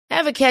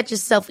Ever catch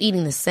yourself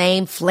eating the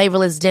same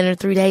flavorless dinner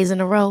 3 days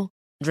in a row?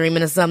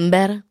 Dreaming of something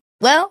better?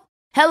 Well,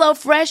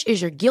 HelloFresh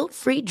is your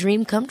guilt-free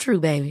dream come true,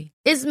 baby.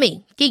 It's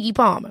me, Keke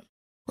Palmer.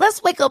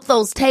 Let's wake up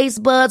those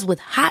taste buds with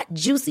hot,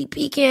 juicy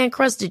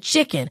pecan-crusted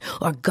chicken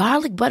or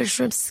garlic butter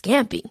shrimp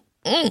scampi.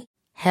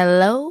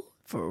 Hello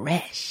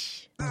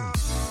Fresh.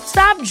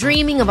 Stop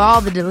dreaming of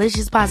all the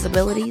delicious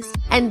possibilities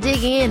and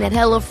dig in at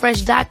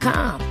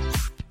HelloFresh.com.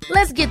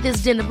 Let's get this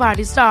dinner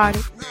party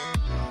started.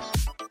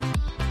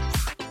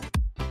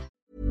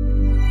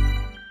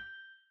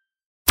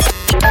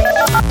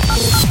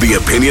 The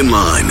Opinion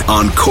Line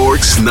on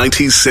Cork's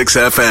 96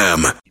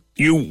 FM.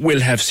 You will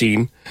have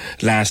seen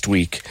last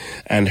week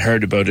and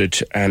heard about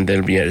it, and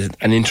there'll be an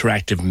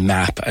interactive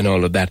map and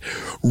all of that.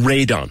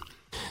 Radon.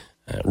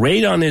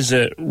 Radon is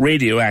a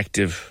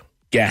radioactive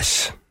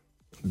gas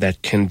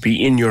that can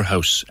be in your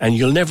house, and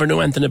you'll never know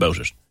anything about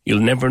it.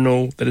 You'll never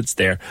know that it's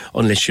there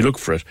unless you look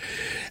for it.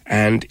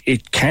 And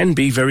it can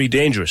be very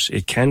dangerous.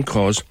 It can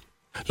cause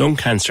lung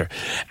cancer.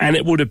 And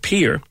it would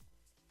appear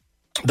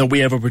that we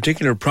have a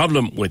particular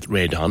problem with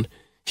radon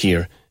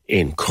here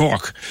in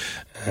Cork.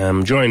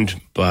 I'm joined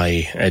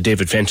by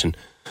David Fenton,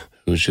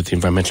 who's with the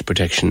Environmental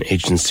Protection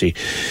Agency,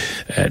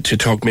 to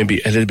talk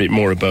maybe a little bit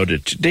more about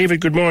it.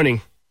 David, good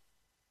morning.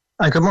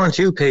 Good morning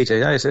to you, Peter.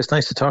 Yeah, it's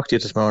nice to talk to you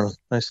this morning.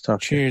 Nice to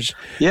talk to you. Cheers.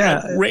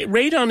 Yeah,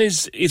 radon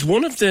is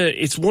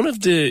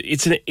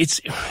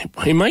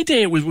in my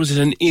day it was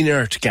an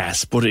inert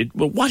gas, but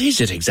what is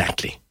it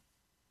exactly?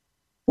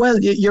 Well,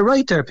 you're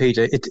right there,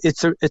 Peter.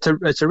 It's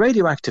a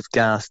radioactive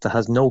gas that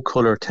has no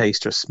colour,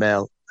 taste, or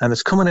smell, and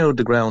it's coming out of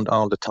the ground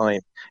all the time.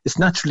 It's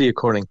naturally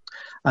occurring,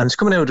 and it's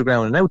coming out of the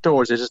ground. And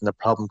outdoors, it isn't a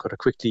problem because it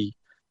quickly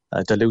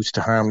dilutes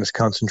to harmless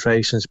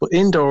concentrations. But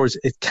indoors,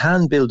 it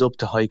can build up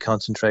to high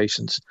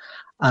concentrations,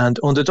 and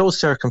under those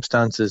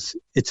circumstances,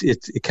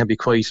 it can be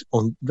quite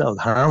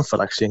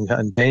harmful actually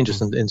and dangerous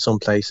in some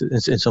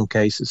places, in some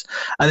cases.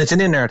 And it's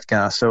an inert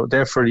gas, so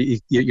therefore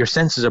your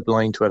senses are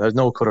blind to it. It has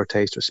no colour,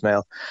 taste, or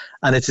smell,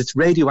 and it's its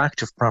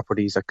radioactive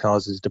properties that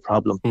causes the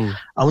problem. And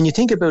when you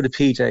think about it,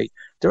 PJ,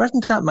 there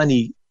aren't that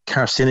many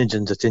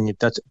carcinogens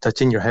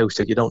that's in your house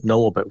that you don't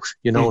know about.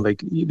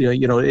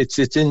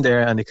 It's in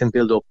there and it can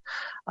build up.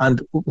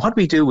 And what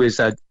we do is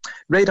that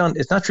radon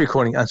is naturally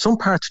occurring, and some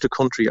parts of the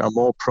country are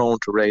more prone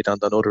to radon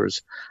than others.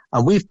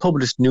 And we've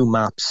published new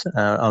maps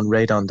on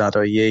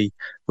radon.ie,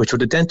 which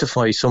would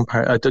identify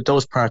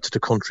those parts of the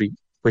country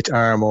which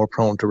are more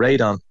prone to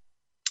radon.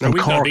 Now,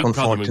 we've got a big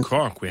problem in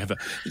Cork. We have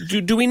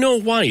do we know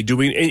why?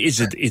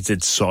 Is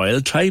it soil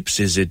types?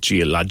 Is it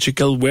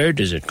geological? Where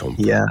does it come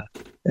from? Yeah.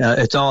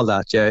 It's all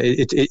that, yeah.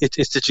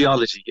 It's the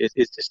geology.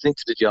 It's linked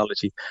to the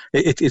geology.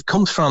 It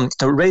comes from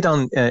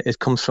radon. It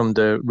comes from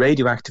the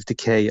radioactive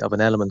decay of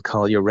an element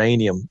called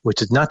uranium, which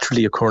is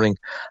naturally occurring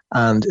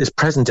and is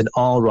present in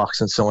all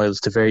rocks and soils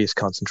to various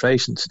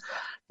concentrations.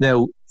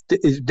 Now,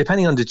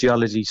 depending on the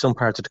geology, some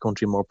parts of the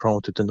country are more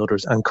prone to it than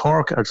others. And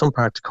Cork, or some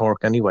parts of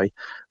Cork anyway,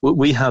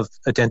 we have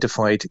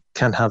identified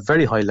can have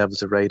very high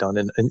levels of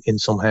radon in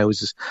some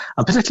houses.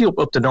 And particularly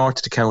up the north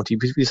of the county,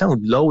 we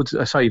found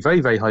very,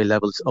 very high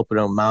levels up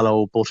around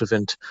Mallow,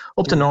 Buttevant,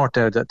 up the north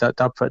there,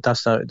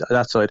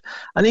 that side.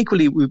 And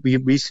equally, we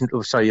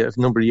recently, a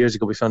number of years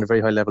ago, we found a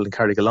very high level in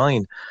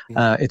Carrigaline,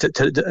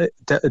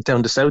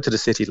 down the south of the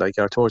city,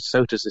 or towards the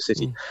south of the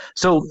city.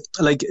 So,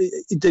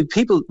 the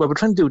people, what we're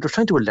trying to do, they're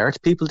trying to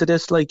alert people to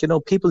this.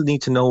 People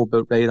need to know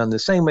about radon the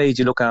same way as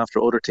you look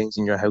after other things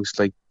in your house,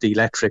 like the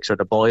electrics or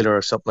the boiler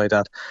or something like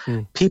that.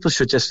 People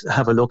should just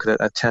have a look at it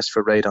and test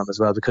for radon as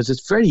well, because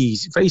it's very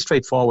easy, very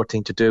straightforward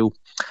thing to do,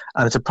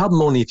 and it's a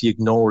problem only if you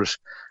ignore it.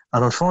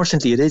 And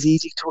unfortunately, it is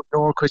easy to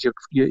ignore because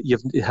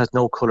it has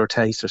no colour,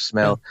 taste, or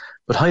smell.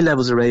 But high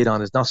levels of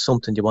radon is not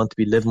something you want to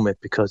be living with,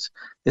 because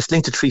it's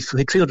linked to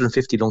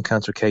 350 lung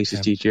cancer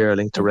cases each year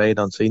linked to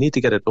radon. So you need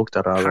to get it looked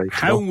at all right.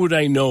 How would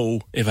I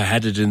know if I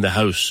had it in the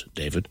house,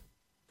 David?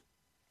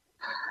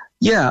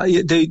 Yeah,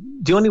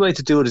 the only way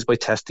to do it is by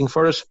testing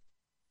for it.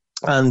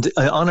 And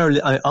on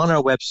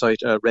our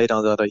website,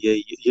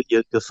 radon.ie,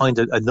 you'll find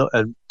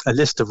a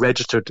list of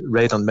registered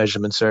radon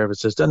measurement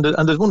services, and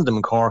there's one of them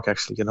in Cork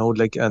actually, and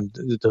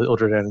the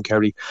other there in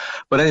Kerry.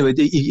 But anyway,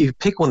 you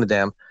pick one of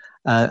them,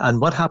 and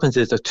what happens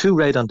is that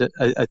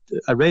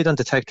a radon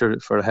detector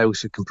for a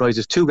house, it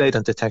comprises 2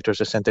 radon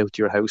detectors are sent out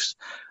to your house.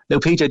 Now,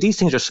 PJ, these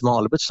things are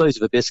small, about the size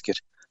of a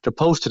biscuit. They're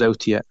posted out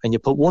to you, and you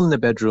put one in the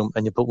bedroom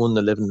and you put one in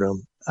the living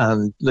room.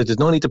 And there's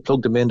no need to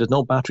plug them in. There's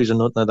no batteries or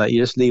nothing like that.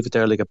 You just leave it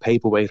there like a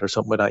paperweight or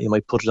something like that. You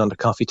might put it on the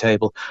coffee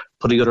table,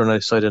 put the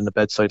other side in the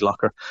bedside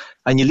locker,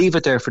 and you leave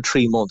it there for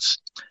 3 months.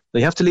 Now,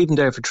 you have to leave them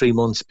there for 3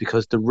 months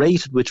because the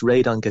rate at which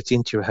radon gets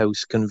into your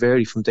house can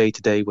vary from day to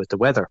day with the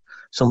weather.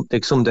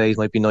 Some days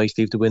might be nice,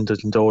 leave the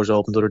windows and doors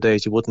open. Other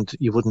days you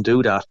wouldn't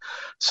do that.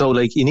 So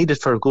you need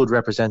it for a good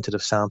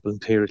representative sampling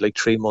period, like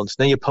 3 months.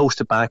 Then you post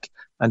it back,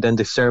 and then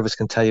the service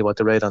can tell you what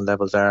the radon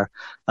levels are.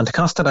 And the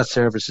cost of that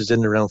service is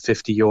in around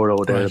 €50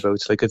 or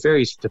thereabouts. It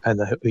varies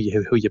depending on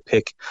who you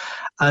pick.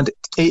 And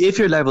if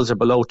your levels are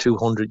below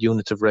 200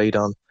 units of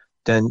radon,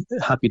 then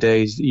happy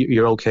days,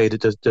 you're okay.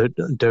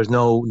 There's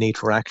no need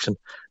for action.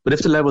 But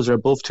if the levels are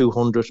above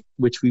 200,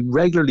 which we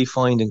regularly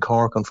find in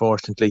Cork,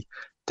 unfortunately,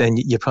 then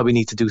you probably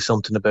need to do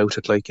something about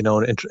it, like, in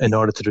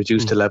order to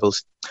reduce the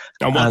levels.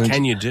 And what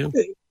can you do?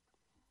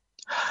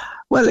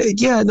 Well,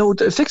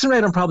 fixing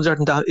radon problems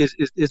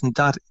isn't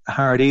that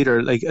hard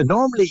either. Like,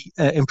 normally,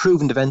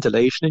 improving the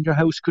ventilation in your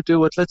house could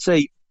do it. Let's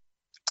say,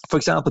 for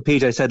example,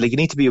 PJ said, like, you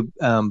need to be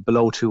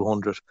below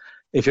 200.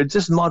 If you're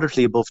just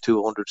moderately above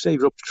 200, say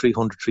you're up to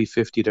 300,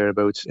 350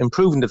 thereabouts,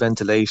 improving the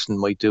ventilation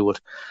might do it.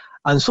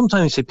 And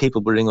sometimes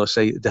people will ring us,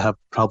 say they have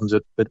problems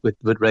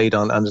with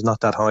radon and it's not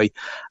that high.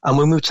 And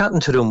when we're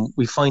chatting to them,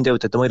 we find out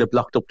that they might have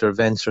blocked up their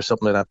vents or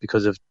something like that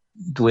because of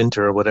the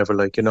winter or whatever,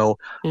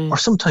 or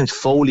sometimes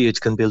foliage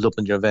can build up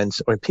in your vents,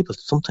 or people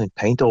sometimes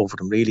paint over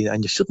them, really,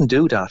 and you shouldn't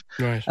do that.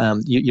 Right.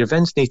 Your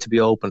vents need to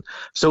be open.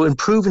 So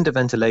improving the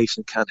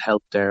ventilation can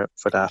help there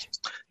for that.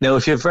 Now,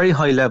 if you have very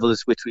high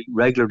levels, which we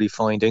regularly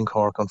find in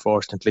Cork,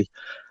 unfortunately,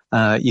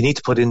 you need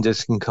to put in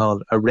this thing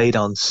called a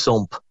radon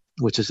sump,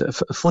 which is a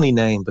funny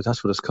name, but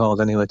that's what it's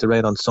called anyway, the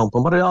radon sump.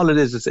 And all it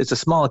is it's a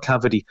small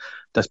cavity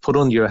that's put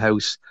under your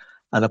house,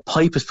 and a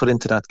pipe is put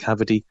into that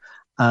cavity,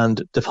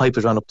 and the pipe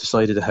is run up the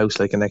side of the house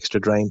like an extra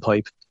drain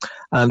pipe.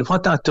 And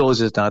what that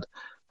does is that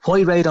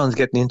why radon's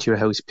getting into your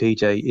house,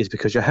 PJ, is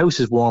because your house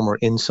is warmer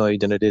inside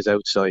than it is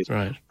outside.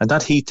 Right. And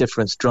that heat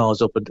difference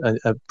draws up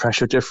a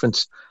pressure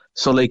difference.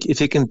 So, like, if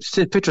you can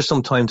picture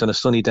sometimes on a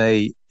sunny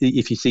day,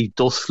 if you see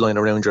dust flying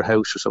around your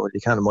house or something,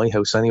 you can in my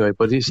house anyway,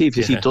 but if you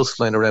see dust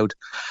flying around,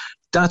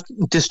 that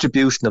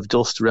distribution of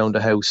dust around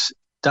the house,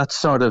 that's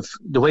sort of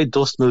the way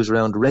dust moves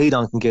around.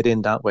 Radon can get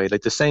in that way.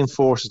 Like, the same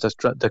forces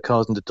that are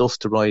causing the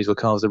dust to rise will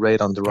cause the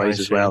radon to rise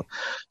as well.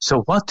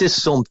 So what this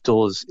sump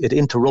does, it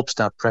interrupts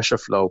that pressure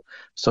flow,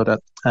 so that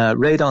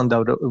radon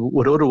that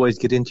would otherwise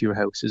get into your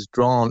house is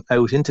drawn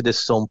out into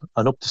this sump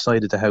and up the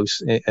side of the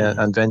house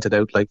and vented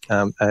out like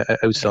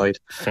outside.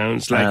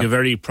 Sounds like a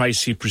very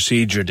pricey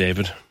procedure,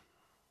 David.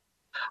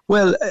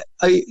 Well,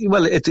 I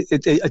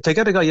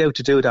get a guy out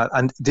to do that,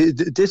 and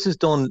this is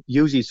done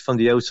usually from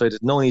the outside.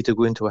 There's no need to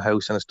go into a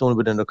house, and it's done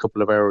within a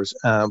couple of hours.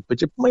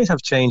 But you might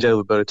have change out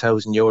about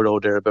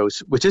 €1,000 thereabouts,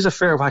 which is a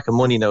fair whack of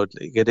money now.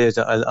 It is.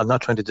 I'm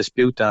not trying to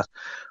dispute that,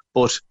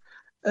 but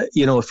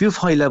if you have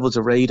high levels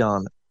of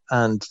radon,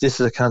 and this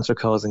is a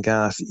cancer-causing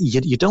gas,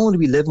 you don't want to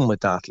be living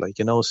with that,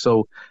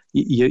 so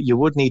you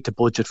would need to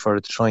budget for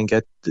it to try and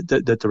get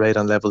the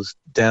radon levels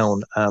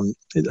down.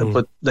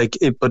 But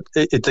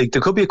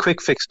there could be a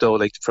quick fix, though.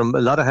 Like, from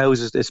a lot of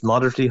houses, it's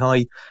moderately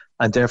high,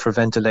 and therefore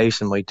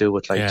ventilation might do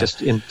it.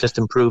 Just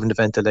improving the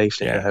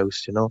ventilation in your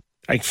house,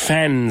 Like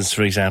fans,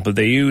 for example,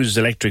 they use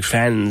electric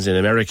fans in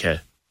America.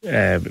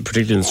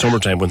 Particularly in the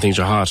summertime when things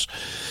are hot.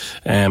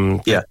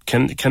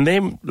 Can they,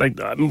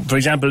 for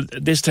example,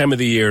 this time of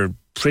the year,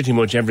 pretty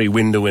much every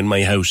window in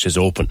my house is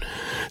open.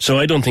 So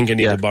I don't think I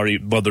need to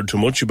bother too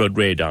much about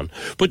radon.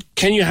 But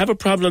can you have a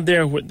problem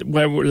there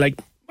where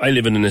I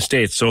live in an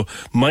estate, so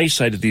my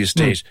side of the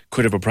estate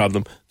could have a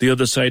problem, the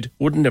other side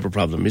wouldn't have a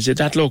problem? Is it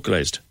that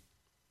localised?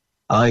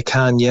 I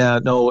can,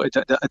 no,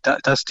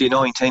 that's the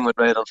annoying thing with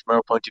radon from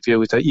our point of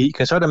view, is that you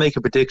can sort of make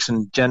a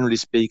prediction, generally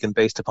speaking,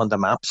 based upon the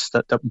maps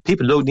that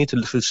people need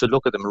to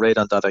look at them,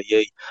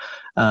 radon.ie.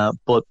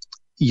 But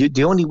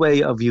the only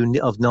way of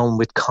knowing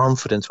with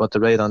confidence what the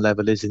radon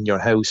level is in your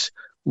house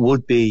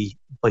would be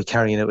by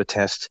carrying out a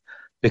test.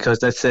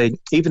 Because let's say,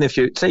 even if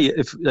you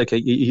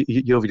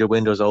have your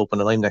windows open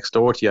and I'm next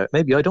door to you,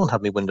 maybe I don't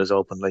have my windows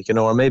open,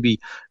 or maybe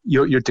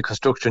the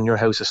construction in your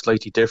house is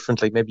slightly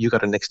different. Like, maybe you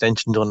got an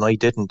extension done and I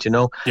didn't,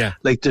 Yeah.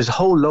 Like, there's a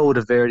whole load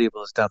of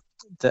variables that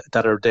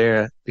are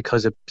there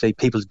because of, say,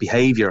 people's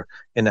behaviour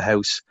in the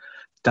house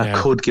that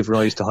could give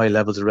rise to high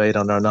levels of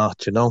radon or not,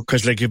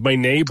 Because, if my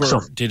neighbour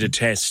did a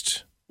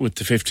test with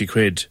the 50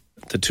 quid,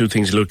 the two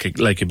things look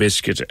like a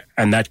biscuit,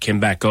 and that came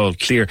back all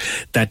clear,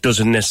 that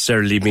doesn't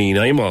necessarily mean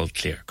I'm all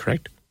clear,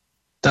 correct?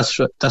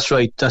 That's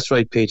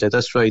right, Peter.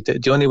 That's right.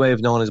 The only way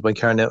of knowing is by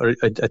carrying out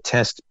a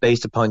test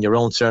based upon your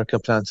own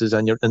circumstances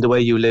and the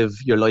way you live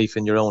your life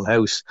in your own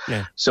house.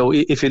 Yeah. So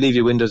if you leave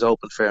your windows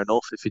open, fair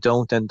enough. If you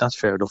don't, then that's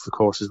fair enough, of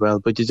course, as well.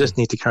 But you just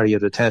need to carry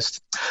out a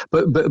test.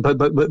 But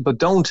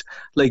don't,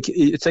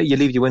 say you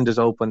leave your windows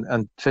open,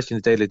 and especially in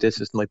a day like this,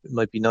 it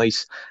might be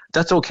nice.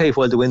 That's okay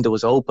while the window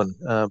is open.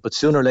 But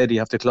sooner or later you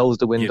have to close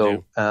the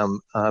window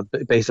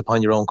based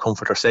upon your own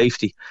comfort or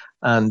safety.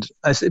 And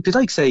it'd be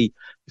say,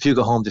 if you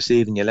go home this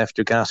evening, you left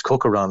your gas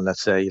cooker on,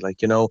 let's say,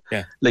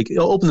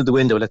 open the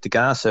window, let the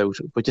gas out,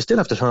 but you still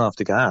have to turn off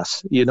the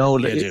gas,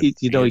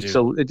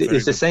 so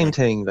it's the same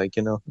thing,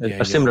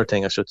 a similar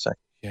thing, I should say.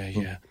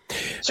 Yeah.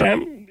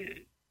 So,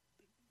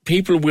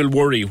 people will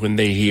worry when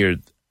they hear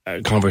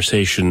a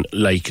conversation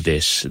like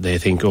this. They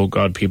think, oh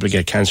God, people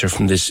get cancer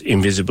from this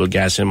invisible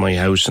gas in my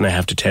house and I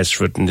have to test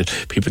for it, and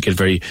people get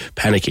very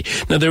panicky.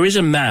 Now, there is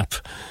a map,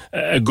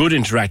 a good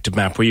interactive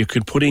map, where you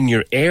could put in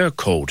your air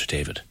code,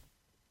 David.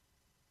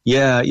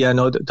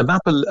 The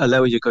map will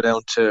allow you to go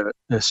down to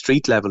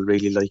street level,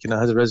 really, it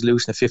has a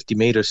resolution of 50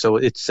 metres. So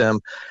it's,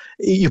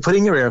 you put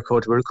in your air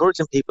code. We're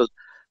encouraging people,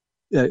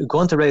 go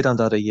onto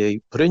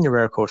radon.ie, put in your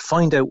air code,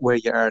 find out where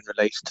you are in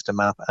relation to the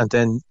map, and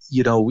then,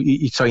 you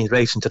try in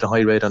relation to the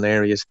high radon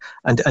areas,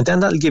 and then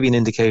that'll give you an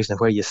indication of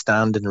where you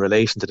stand in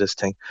relation to this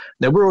thing.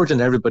 Now, we're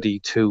urging everybody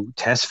to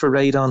test for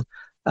radon,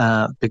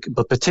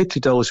 but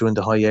particularly those who are in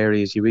the high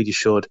areas, you really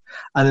should.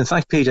 And in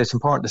fact, PJ, it's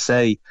important to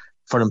say,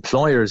 for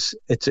employers,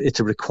 it's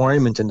a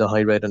requirement in the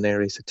high radon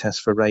areas to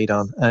test for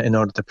radon in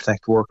order to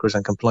protect workers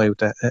and comply with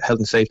the health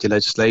and safety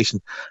legislation.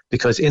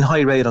 Because in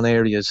high radon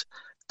areas,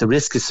 the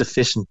risk is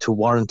sufficient to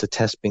warrant a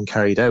test being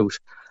carried out.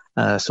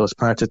 So it's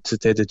part of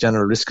the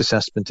general risk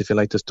assessment, if you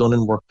like, that's done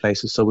in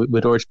workplaces. So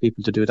we'd urge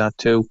people to do that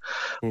too.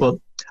 But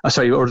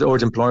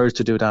urge employers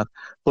to do that.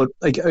 But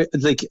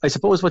I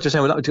suppose what you're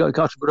saying,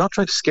 we're not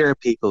trying to scare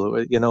people.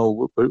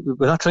 We're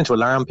not trying to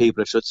alarm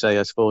people, I should say.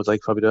 I suppose,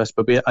 like probably the rest.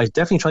 But I'm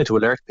definitely trying to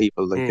alert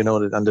people.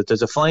 And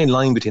there's a fine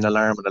line between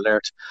alarm and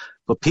alert.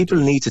 But people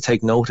need to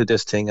take note of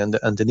this thing, and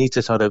they need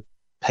to sort of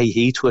pay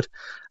heed to it.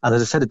 And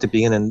as I said at the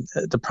beginning,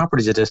 the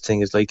properties of this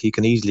thing is like you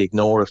can easily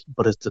ignore it,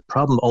 but it's the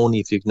problem only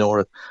if you ignore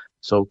it.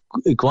 So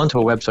go onto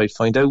our website,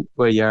 find out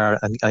where you are,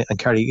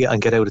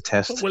 and get out a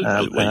test.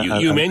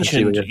 You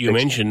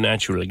mentioned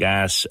natural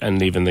gas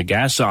and even the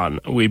gas on.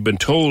 We've been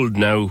told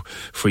now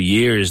for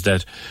years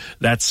that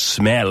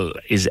smell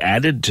is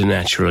added to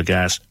natural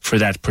gas for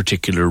that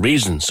particular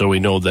reason. So we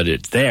know that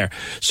it's there.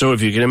 So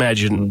if you can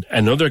imagine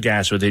another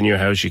gas within your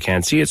house, you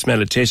can't see it,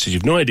 smell it, taste it,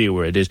 you've no idea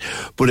where it is,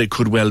 but it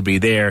could well be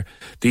there.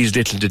 These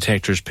little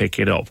detectors pick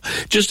it up.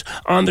 Just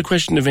on the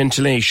question of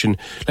ventilation,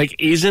 like,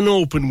 is an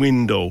open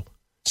window,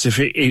 if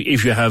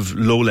you have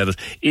low levels,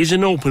 is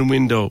an open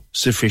window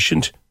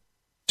sufficient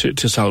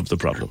to solve the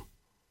problem?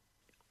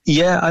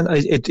 Yeah, and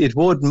it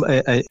would.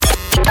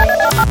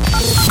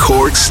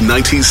 Cork's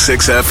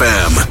 96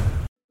 FM.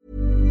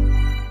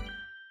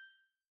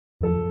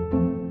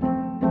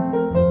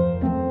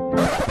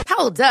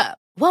 Hold up.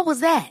 What was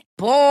that?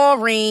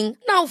 Boring.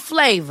 No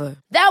flavor.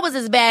 That was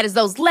as bad as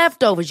those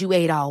leftovers you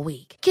ate all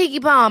week.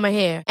 Keke Palmer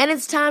here. And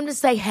it's time to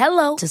say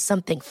hello to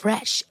something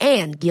fresh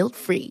and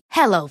guilt-free.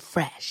 Hello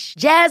Fresh.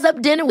 Jazz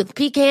up dinner with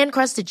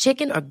pecan-crusted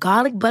chicken or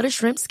garlic butter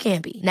shrimp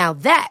scampi. Now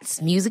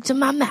that's music to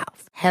my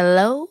mouth.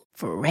 Hello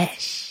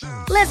Fresh.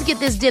 Let's get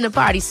this dinner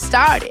party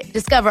started.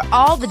 Discover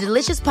all the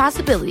delicious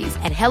possibilities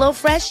at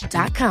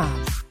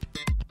HelloFresh.com.